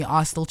You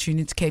are still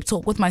tuned into Cape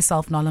Talk with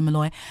myself, Nolo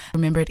Moloi.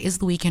 Remember, it is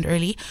the weekend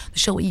early, the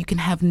show where you can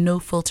have no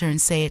filter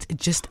and say it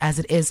just as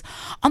it is.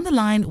 On the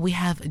line, we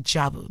have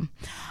Jabu.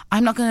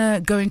 I'm not going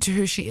to go into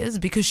who she is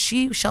because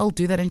she shall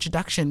do that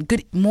introduction.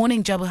 Good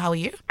morning, Jabu. How are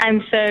you?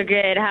 I'm so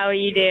good. How are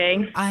you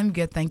doing? I'm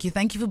good, thank you.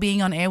 Thank you for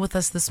being on air with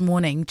us this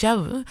morning.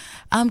 Jabu,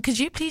 could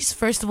you please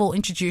first of all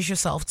introduce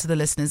yourself to the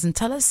listeners and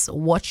tell us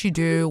what you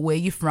do, where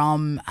you're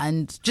from,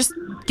 and just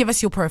give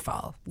us your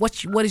profile. What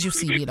does your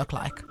CV look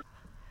like?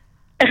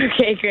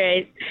 Okay,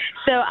 great.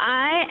 So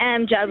I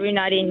am Jabu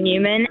Nadia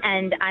Newman,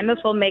 and I'm a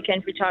filmmaker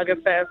and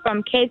photographer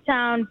from Cape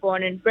Town,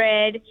 born and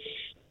bred.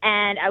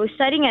 And I was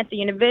studying at the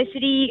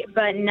university,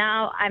 but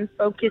now I'm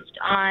focused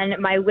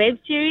on my web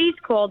series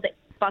called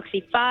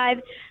Foxy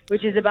Five,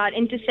 which is about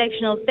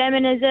intersectional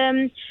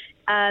feminism,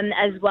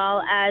 as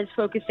well as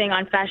focusing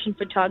on fashion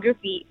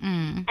photography.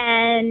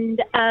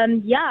 And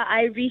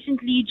I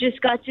recently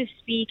just got to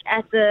speak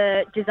at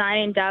the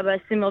Design Indaba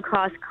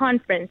Simulcast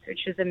conference,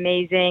 which was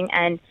amazing.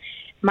 And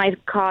my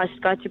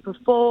cast got to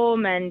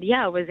perform, and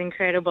it was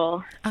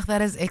incredible. Oh,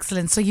 that is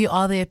excellent. So you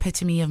are the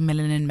epitome of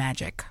melanin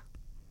magic.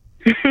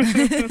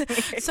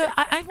 So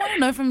I want to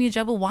know from you,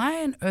 Jabu,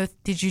 why on earth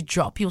did you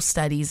drop your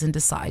studies and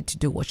decide to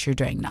do what you're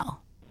doing now?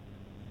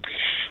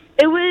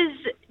 It was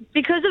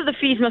because of the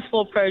Fees Must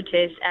Fall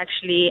protest,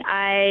 actually.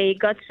 I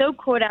got so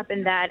caught up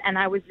in that, and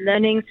I was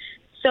learning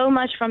so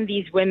much from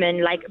these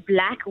women, like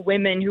black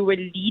women who were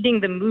leading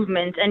the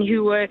movement and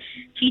who were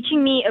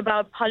teaching me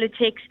about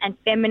politics and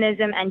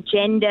feminism and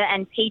gender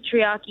and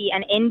patriarchy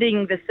and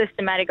ending the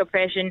systematic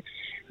oppression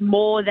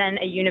more than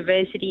a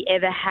university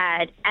ever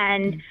had.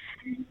 And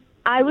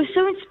I was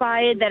so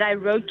inspired that I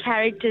wrote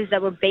characters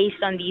that were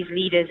based on these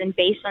leaders and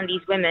based on these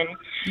women.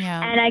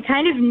 Yeah. And I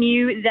kind of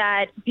knew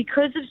that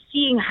because of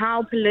seeing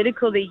how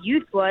political the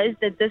youth was,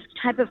 that this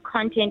type of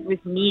content was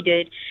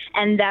needed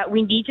and that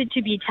we needed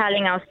to be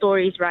telling our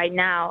stories right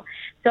now.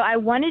 So I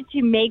wanted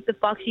to make the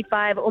Foxy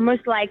Five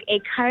almost like a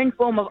current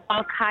form of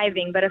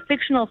archiving, but a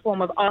fictional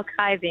form of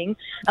archiving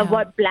of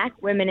what black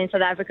women in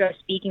South Africa are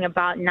speaking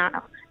about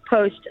now,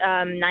 post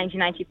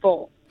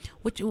 1994.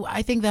 Which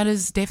I think that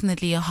is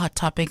definitely a hot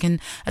topic,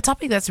 and a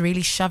topic that's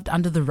really shoved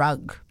under the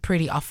rug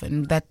pretty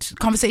often.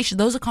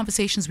 Those are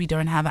conversations we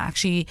don't have. I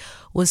actually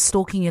was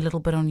stalking you a little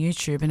bit on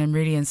YouTube, and I'm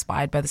really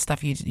inspired by the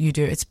stuff you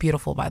do. It's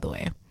beautiful, by the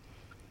way.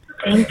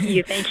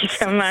 Thank you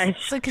so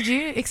much. So could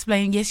you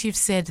explain, yes, you've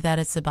said that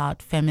it's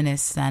about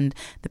feminists and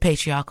the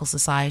patriarchal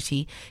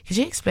society. Could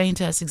you explain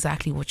to us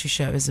exactly what your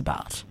show is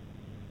about?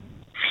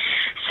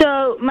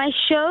 So my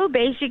show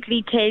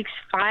basically takes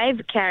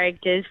 5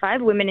 characters,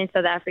 5 women in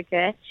South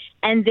Africa,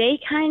 and they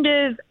kind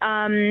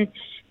of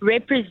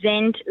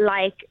represent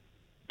like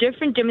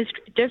different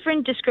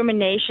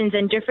discriminations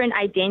and different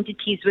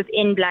identities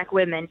within black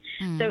women.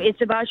 So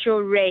it's about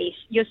your race,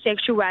 your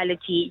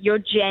sexuality, your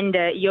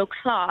gender, your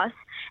class,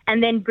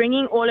 and then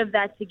bringing all of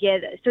that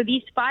together. So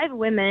these 5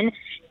 women,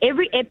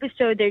 every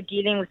episode they're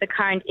dealing with a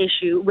current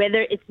issue,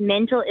 whether it's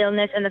mental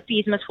illness and the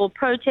Fees Must Fall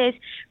protest,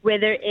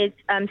 whether it's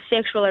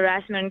sexual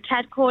harassment and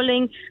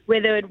catcalling,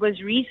 whether it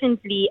was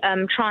recently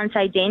trans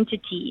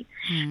identity.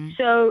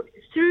 So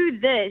through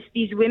this,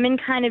 these women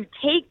kind of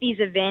take these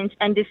events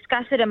and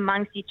discuss it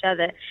amongst each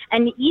other.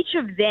 And each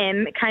of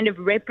them kind of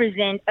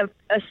represent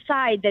a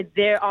side that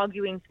they're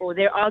arguing for.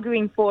 They're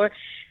arguing for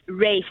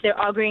race, they're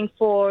arguing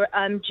for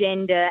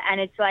gender, and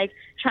it's like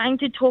trying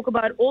to talk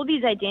about all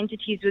these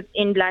identities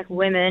within black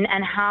women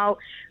and how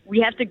we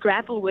have to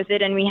grapple with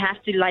it and we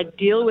have to like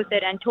deal with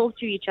it and talk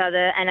to each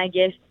other and I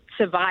guess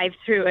survive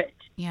through it.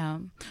 Yeah,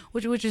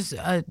 which is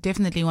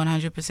definitely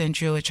 100%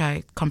 true, which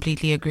I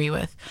completely agree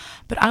with.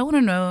 But I want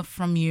to know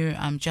from you,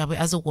 Jabu,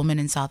 as a woman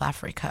in South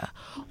Africa,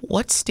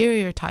 what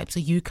stereotypes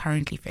are you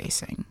currently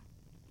facing?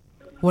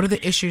 What are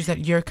the issues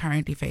that you're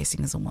currently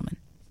facing as a woman?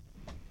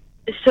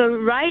 So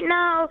right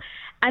now,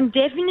 I'm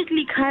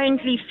definitely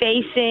currently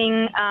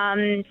facing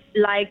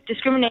like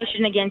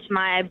discrimination against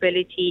my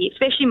ability,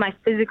 especially my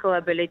physical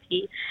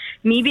ability.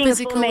 Me being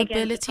Physical a filmmaker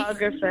ability? and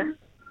photographer.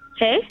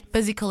 Okay?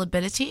 Physical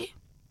ability?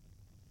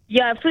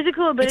 Yeah,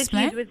 physical abilities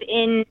Explain.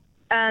 within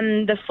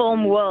the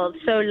film world.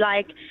 So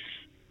like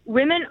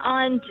women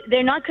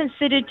they're not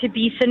considered to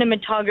be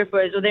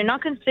cinematographers or they're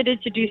not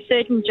considered to do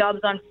certain jobs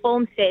on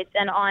film sets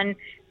and on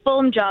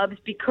film jobs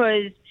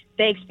because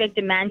they expect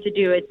a man to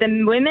do it.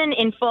 The women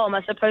in film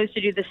are supposed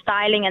to do the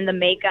styling and the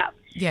makeup.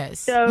 Yes.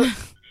 So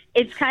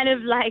it's kind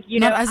of like,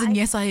 Not as in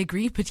yes, I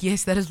agree, but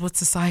yes, that is what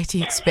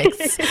society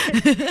expects.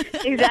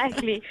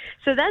 Exactly.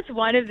 So that's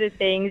one of the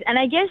things. And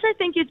I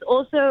think it's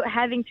also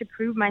having to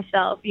prove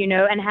myself,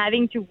 and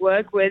having to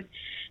work with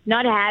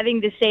not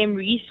having the same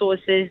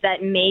resources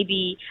that may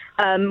be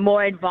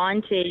more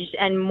advantaged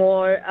and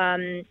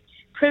more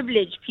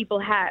privilege people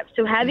have.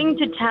 So having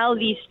to tell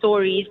these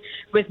stories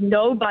with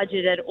no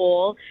budget at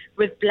all,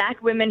 with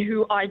black women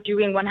who are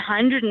doing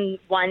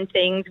 101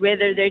 things,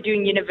 whether they're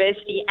doing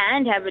university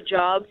and have a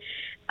job,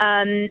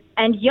 and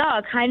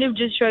kind of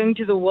just showing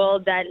to the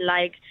world that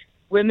like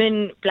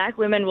black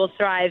women will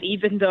thrive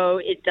even though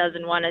it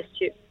doesn't want us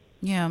to.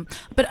 Yeah,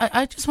 but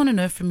I just want to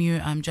know from you,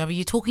 Jabu,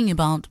 you're talking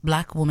about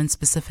black women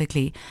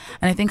specifically,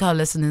 and I think our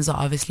listeners are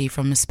obviously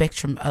from a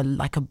spectrum,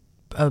 a,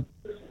 a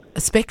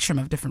spectrum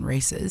of different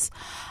races.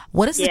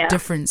 What is the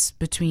difference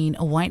between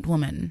a white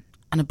woman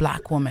and a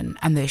black woman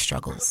and their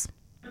struggles?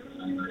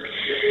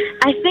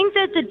 I think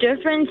that the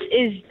difference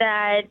is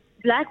that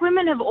black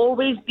women have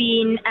always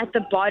been at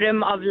the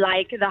bottom of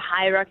like the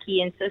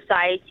hierarchy in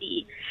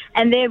society,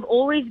 and they've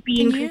always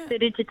been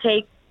considered to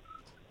take.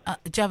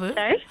 Jabu,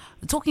 Sorry?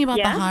 Talking about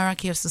the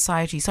hierarchy of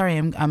society. Sorry,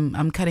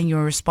 I'm cutting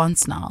your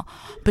response now.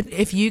 But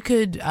if you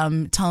could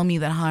tell me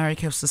that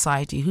hierarchy of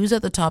society, who's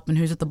at the top and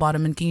who's at the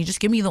bottom, and can you just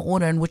give me the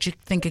order in which you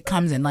think it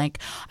comes in? Like,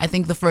 I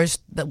think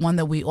the one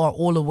that we are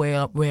all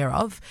aware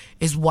of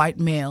is white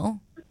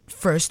male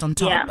first on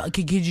top. Yeah.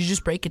 Could you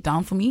just break it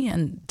down for me,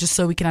 and just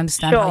so we can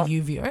understand how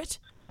you view it?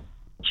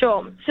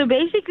 Sure. So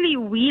basically,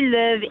 we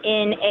live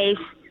in a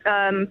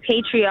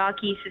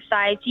patriarchy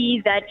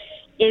society that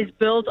is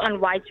built on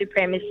white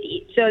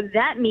supremacy. So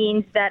that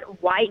means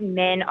that white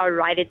men are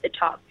right at the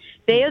top.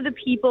 They are the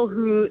people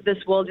who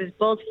this world is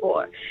built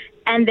for.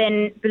 And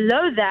then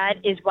below that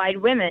is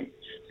white women,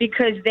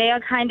 because they are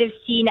kind of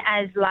seen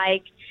as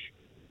like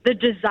the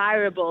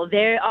desirable.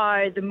 They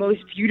are the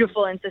most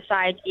beautiful in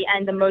society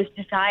and the most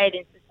desired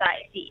in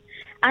society.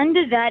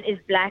 Under that is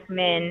black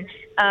men.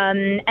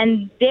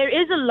 And there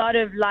is a lot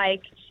of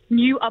like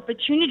new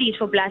opportunities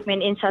for black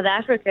men in South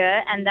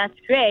Africa, and that's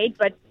great.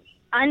 But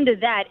under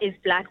that is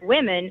black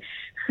women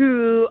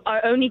who are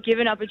only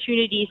given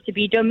opportunities to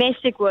be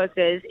domestic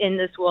workers in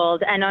this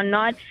world and are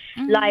not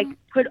like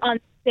put on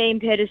the same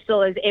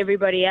pedestal as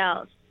everybody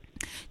else.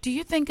 Do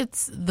you think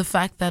it's the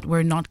fact that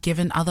we're not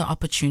given other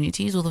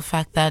opportunities, or the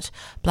fact that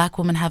black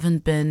women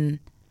haven't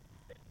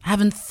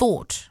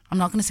thought, I'm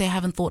not going to say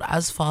haven't thought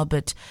as far,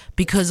 but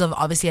because of,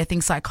 obviously, I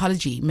think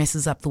psychology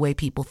messes up the way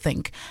people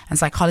think, and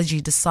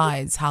psychology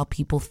decides how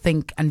people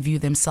think and view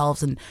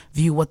themselves and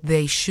view what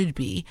they should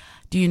be.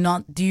 Do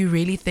you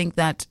really think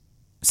that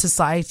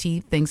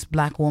society thinks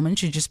black women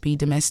should just be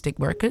domestic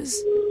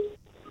workers?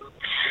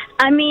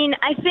 I mean,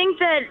 I think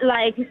that,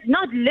 like,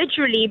 not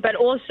literally, but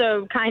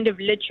also kind of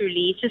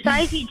literally,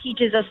 society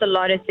teaches us a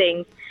lot of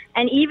things.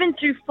 And even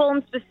through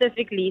film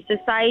specifically,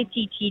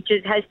 society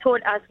has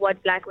taught us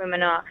what black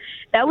women are.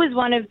 That was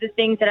one of the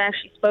things that I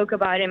actually spoke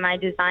about in my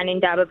Design in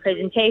Daba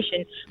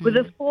presentation, with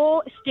the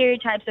 4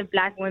 stereotypes of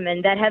black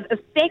women that have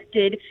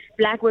affected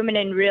black women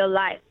in real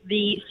life.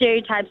 The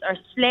stereotypes are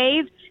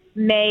slave,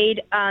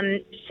 maid,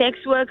 sex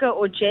worker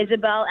or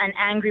Jezebel, and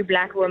angry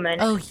black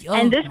woman.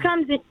 And this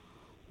comes in...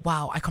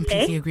 Wow, I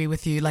completely agree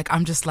with you. Like,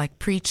 I'm just like,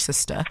 preach,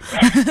 sister.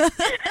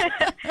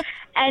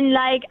 And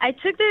like, I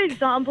took the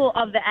example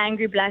of the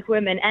angry black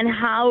women and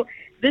how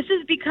this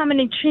has become an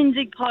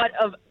intrinsic part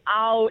of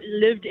our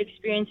lived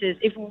experiences.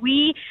 If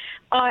we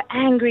are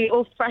angry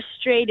or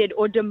frustrated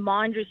or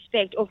demand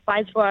respect or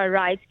fight for our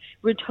rights,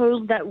 we're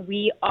told that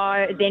we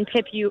are then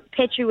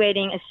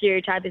perpetuating a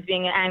stereotype as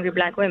being an angry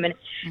black woman.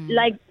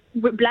 Like,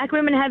 black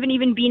women haven't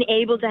even been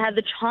able to have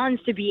the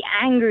chance to be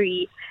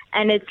angry.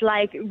 And it's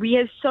like, we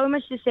have so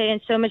much to say and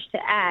so much to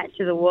add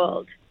to the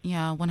world.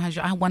 Yeah, I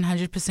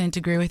 100%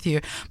 agree with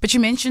you. But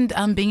you mentioned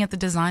being at the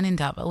Design in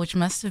Daba, which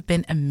must have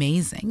been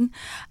amazing.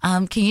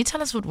 Can you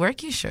tell us what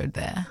work you showed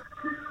there?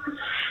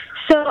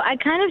 So I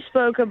kind of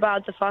spoke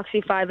about the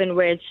Foxy Five and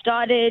where it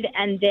started,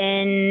 and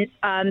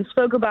then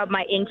spoke about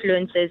my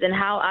influences and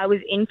how I was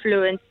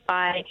influenced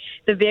by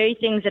the very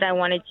things that I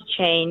wanted to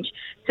change.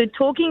 So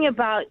talking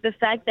about the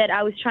fact that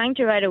I was trying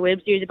to write a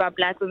web series about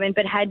black women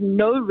but had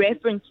no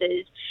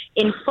references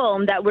in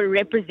film that were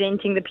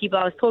representing the people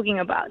I was talking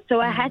about. So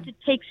I had to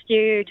take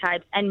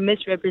stereotypes and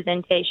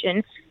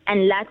misrepresentation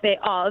and lack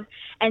thereof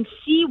and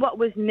see what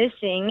was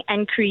missing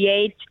and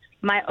create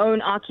my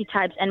own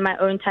archetypes and my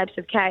own types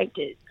of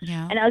characters.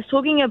 Yeah. And I was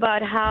talking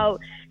about how,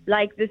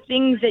 like, the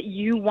things that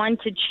you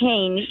want to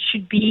change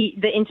should be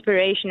the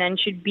inspiration and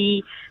should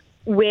be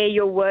where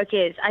your work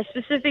is. I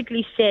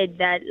specifically said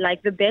that,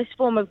 like, the best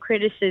form of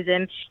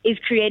criticism is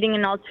creating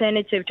an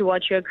alternative to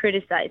what you're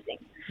criticizing.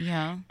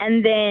 Yeah.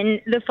 And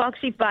then the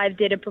Foxy Five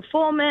did a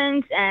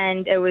performance,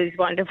 and it was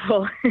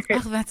wonderful. Oh,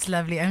 that's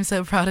lovely. I'm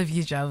so proud of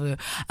you, Jabu.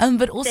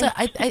 But also,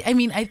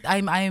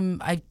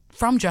 I'm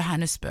from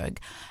Johannesburg,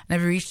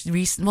 and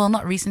I've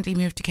not recently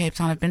moved to Cape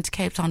Town. I've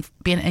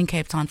been in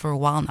Cape Town for a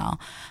while now,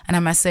 and I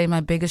must say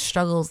my biggest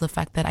struggle is the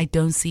fact that I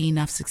don't see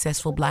enough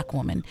successful black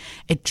women.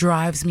 It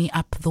drives me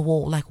up the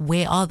wall. Like,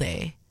 where are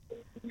they?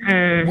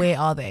 Where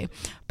are they?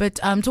 But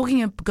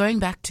going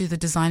back to the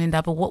Design in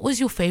Daba, what was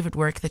your favorite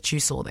work that you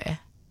saw there?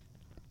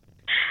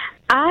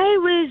 I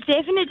was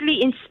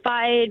definitely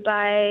inspired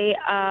by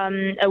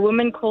a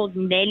woman called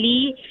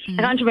Nelly. I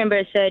can't remember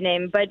her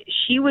surname, but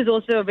she was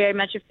also very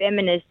much a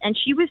feminist. And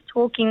she was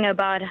talking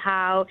about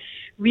how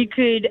we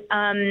could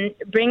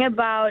bring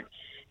about,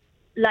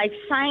 like,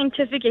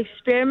 scientific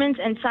experiments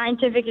and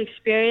scientific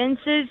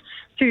experiences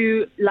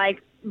to,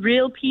 like,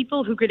 real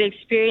people who could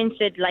experience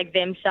it like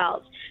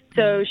themselves.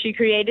 So she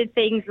created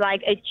things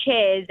like a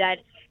chair that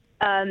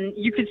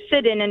you could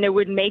sit in, and it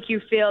would make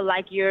you feel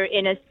like you're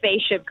in a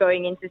spaceship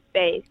going into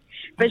space.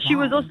 But she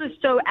was also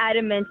so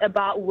adamant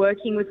about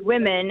working with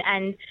women,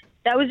 and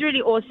that was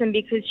really awesome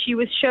because she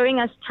was showing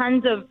us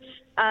tons of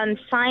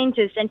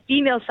scientists and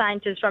female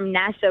scientists from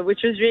NASA, which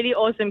was really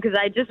awesome because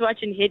I just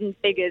watching Hidden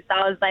Figures. So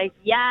I was like,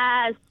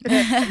 yes.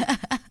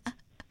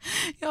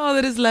 Oh,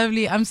 that is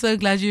lovely. I'm so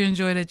glad you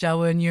enjoyed it,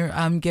 Jabu, and you're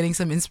getting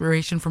some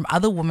inspiration from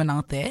other women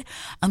out there.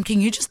 Can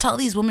you just tell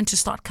these women to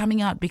start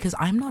coming out, because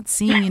I'm not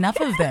seeing enough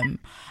of them.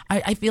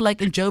 I feel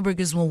like in Joburg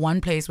is one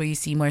place where you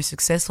see more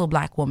successful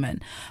black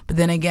women. But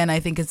then again,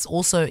 I think it's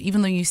also,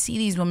 even though you see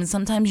these women,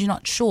 sometimes you're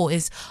not sure,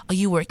 are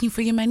you working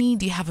for your money?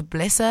 Do you have a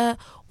blesser?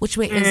 Which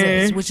way is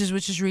it? Which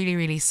is really,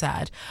 really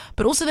sad.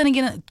 But also then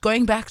again,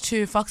 going back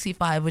to Foxy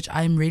Five, which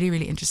I'm really,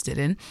 really interested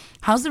in,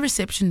 how's the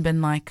reception been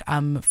like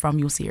from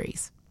your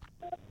series?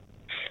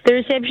 The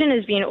reception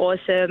has been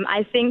awesome.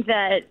 I think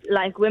that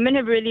women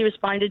have really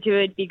responded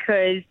to it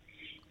because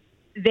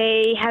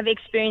they have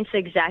experienced the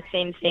exact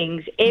same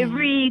things.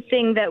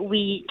 Everything that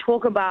we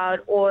talk about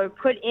or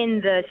put in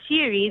the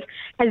series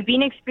has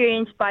been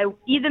experienced by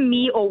either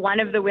me or one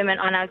of the women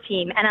on our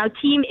team. And our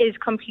team is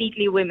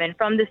completely women,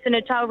 from the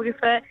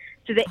cinematographer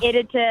to the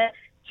editor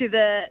to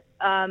the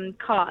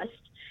cast.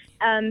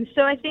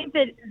 So I think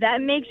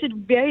that makes it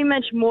very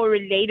much more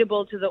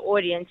relatable to the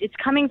audience. It's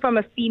coming from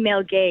a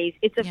female gaze.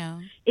 It's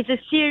a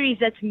series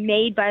that's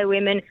made by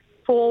women,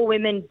 for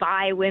women,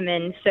 by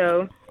women.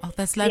 So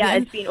that's lovely. Yeah,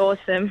 it's been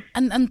awesome.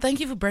 And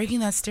thank you for breaking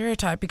that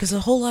stereotype, because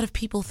a whole lot of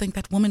people think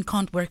that women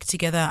can't work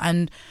together,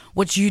 and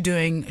what you're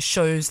doing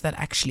shows that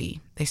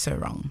actually they're so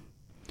wrong.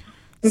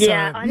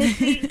 Yeah,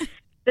 honestly.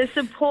 The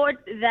support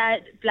that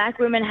black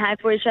women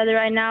have for each other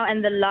right now,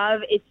 and the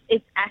love,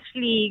 it's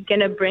actually going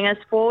to bring us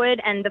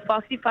forward. And the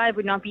Foxy Five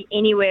would not be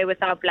anywhere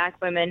without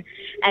black women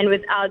and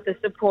without the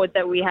support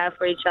that we have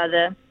for each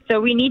other.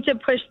 So we need to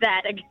push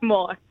that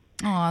more.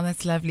 Oh,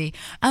 that's lovely.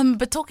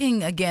 But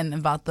talking again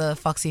about the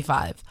Foxy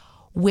Five,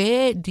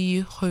 where do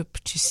you hope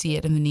to see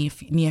it in the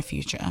near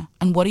future?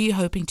 And what are you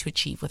hoping to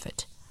achieve with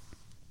it?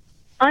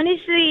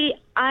 Honestly,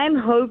 I'm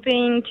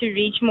hoping to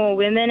reach more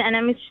women, and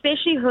I'm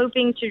especially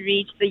hoping to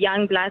reach the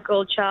young black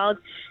girl child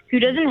who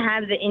doesn't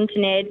have the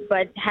internet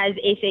but has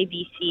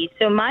SABC.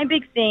 So my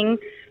big thing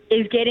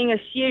is getting a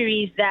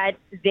series that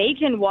they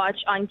can watch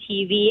on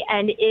TV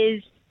and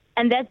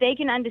that they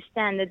can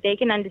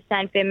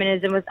understand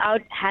feminism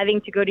without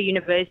having to go to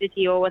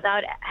university or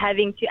without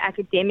having to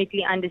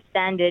academically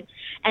understand it,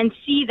 and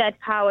see that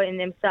power in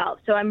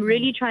themselves. So I'm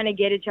really trying to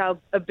get it to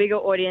a bigger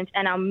audience,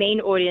 and our main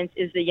audience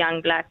is the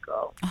young black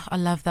girl. Oh, I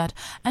love that.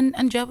 And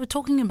Jabu, we're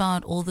talking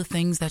about all the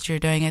things that you're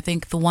doing. I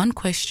think the one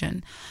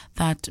question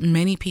that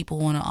many people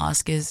want to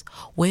ask is,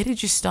 where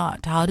did you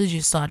start? How did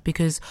you start?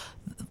 Because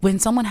when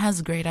someone has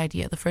a great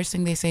idea, the first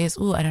thing they say is,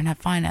 I don't have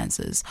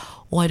finances,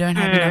 or I don't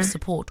have enough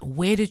support.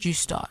 Where did you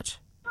start?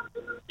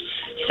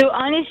 So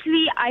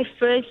honestly, I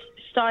first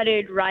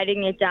started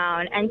writing it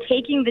down and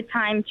taking the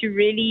time to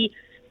really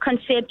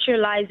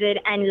conceptualize it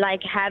and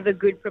have a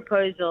good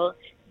proposal.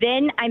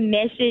 Then I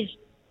messaged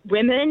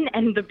women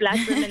and the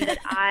black women that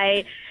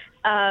I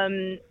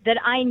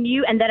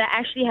knew and that I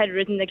actually had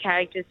written the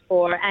characters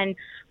for. And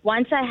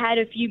once I had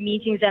a few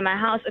meetings at my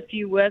house, a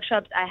few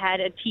workshops, I had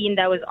a team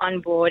that was on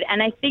board.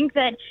 And I think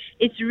that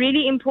it's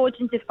really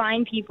important to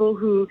find people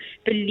who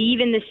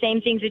believe in the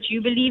same things that you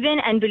believe in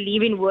and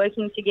believe in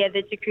working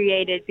together to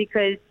create it,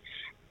 because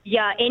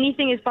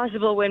anything is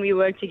possible when we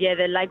work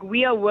together.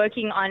 We are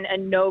working on a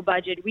no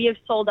budget. We have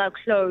sold our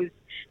clothes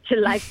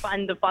to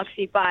fund the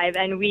Foxy Five,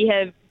 and we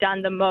have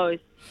done the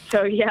most.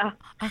 So yeah.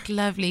 Oh,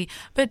 lovely.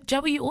 But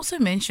Jabu, you also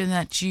mentioned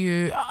that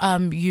you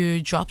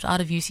dropped out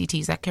of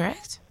UCT. Is that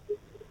correct?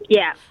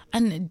 Yeah.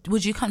 And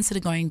would you consider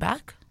going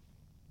back?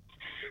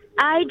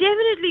 I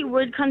definitely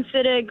would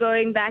consider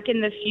going back in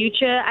the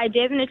future. I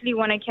definitely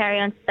want to carry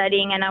on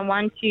studying, and I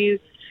want to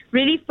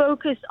really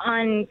focus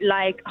on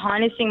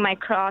harnessing my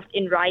craft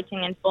in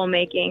writing and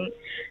filmmaking.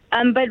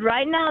 But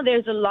right now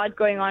there's a lot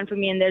going on for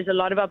me, and there's a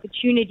lot of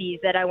opportunities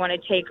that I want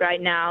to take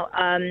right now.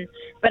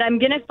 But I'm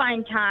going to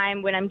find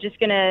time when I'm just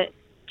going to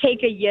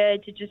take a year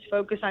to just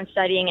focus on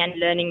studying and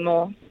learning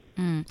more.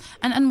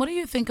 And what do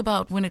you think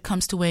about when it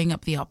comes to weighing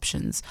up the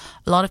options?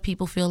 A lot of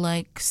people feel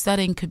like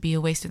studying could be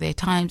a waste of their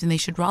time, and they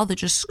should rather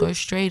just go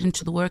straight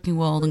into the working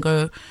world and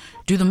go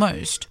do the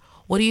most.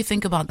 What do you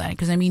think about that?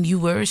 Because, you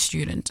were a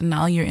student and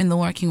now you're in the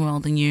working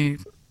world and you're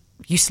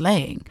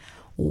slaying.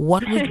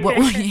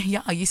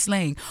 You're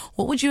slaying.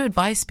 What would your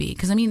advice be?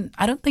 Because,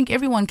 I don't think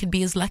everyone could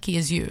be as lucky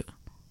as you.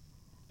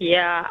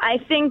 Yeah, I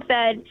think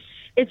that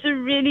it's a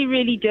really,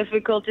 really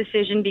difficult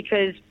decision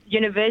because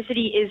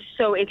university is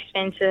so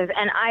expensive,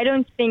 and I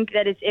don't think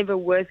that it's ever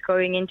worth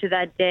going into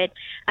that debt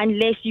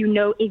unless you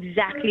know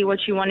exactly what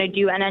you want to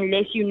do and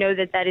unless you know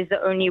that that is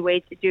the only way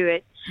to do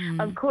it.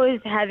 Of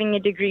course, having a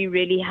degree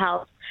really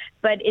helps.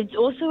 But it's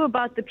also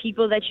about the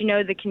people that you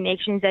know, the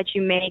connections that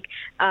you make,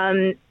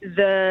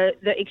 the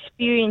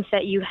experience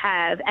that you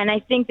have. And I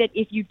think that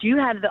if you do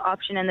have the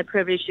option and the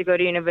privilege to go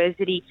to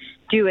university,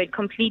 do it,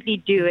 completely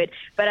do it.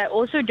 But I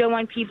also don't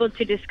want people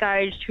to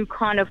discourage who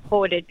can't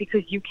afford it,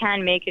 because you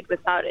can make it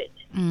without it.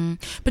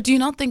 But do you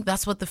not think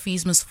that's what the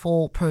Fees Must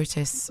Fall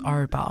protests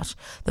are about?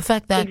 The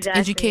fact that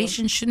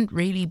education shouldn't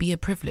really be a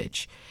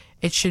privilege.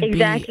 It should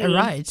be a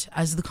right,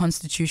 as the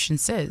Constitution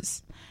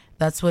says.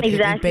 That's what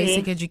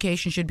basic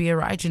education should be, a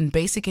right. And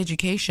basic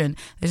education,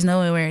 there's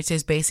nowhere where it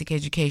says basic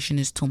education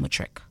is till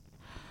matric.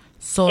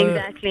 So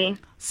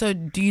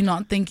do you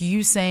not think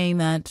you saying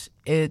that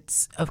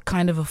it's a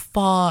kind of a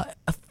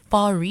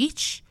far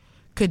reach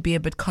could be a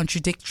bit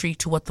contradictory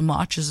to what the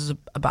march is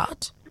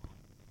about?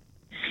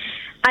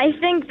 I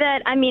think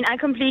that, I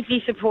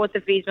completely support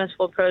the Fees Must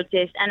Fall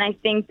protest, and I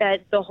think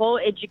that the whole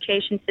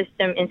education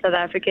system in South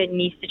Africa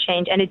needs to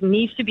change, and it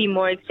needs to be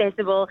more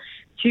accessible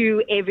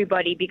to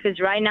everybody, because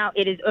right now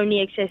it is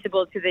only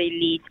accessible to the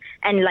elite,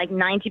 and like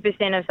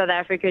 90% of South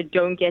Africa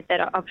don't get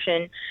that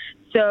option.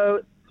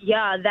 So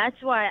yeah, that's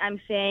why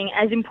I'm saying,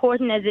 as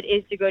important as it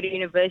is to go to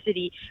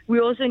university, we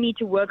also need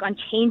to work on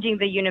changing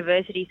the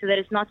university so that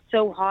it's not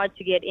so hard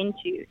to get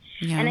into.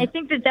 Yeah. And I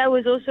think that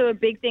was also a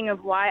big thing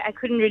of why I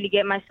couldn't really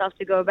get myself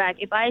to go back.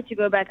 If I had to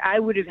go back, I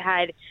would have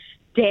had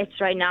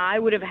debts right now. I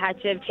would have had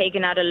to have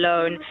taken out a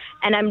loan.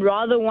 And I'm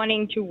rather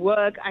wanting to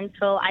work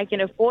until I can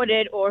afford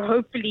it, or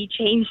hopefully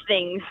change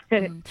things.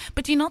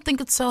 But do you not think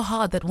it's so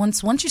hard that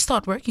once you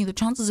start working, the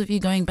chances of you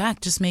going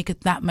back just make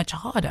it that much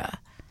harder?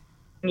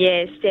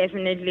 Yes,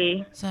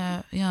 definitely.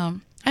 So, yeah.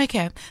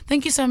 Okay.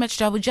 Thank you so much,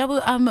 Jabu.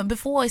 Jabu,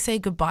 before I say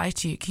goodbye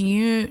to you, can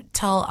you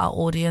tell our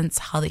audience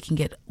how they can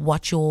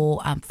watch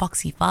your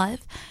Foxy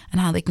Five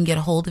and how they can get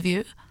a hold of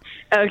you?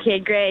 Okay,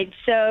 great.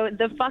 So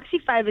the Foxy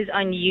Five is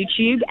on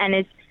YouTube, and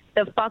it's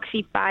the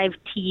Foxy Five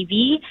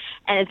TV,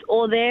 and it's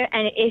all there.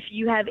 And if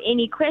you have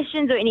any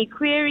questions or any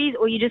queries,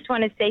 or you just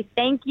want to say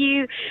thank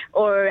you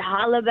or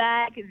holla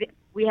back,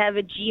 we have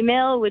a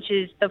Gmail, which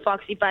is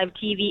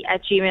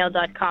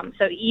thefoxy5tv@gmail.com.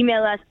 So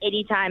email us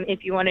anytime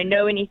if you want to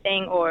know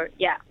anything, or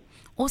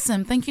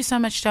Awesome. Thank you so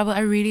much, Jabu. I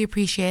really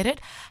appreciate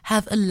it.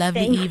 Have a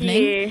lovely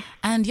evening.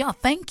 Thank you. And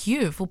thank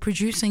you for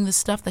producing the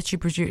stuff that you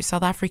produce.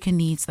 South Africa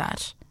needs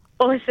that.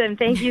 Awesome.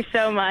 Thank you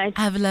so much.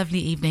 Have a lovely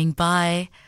evening. Bye.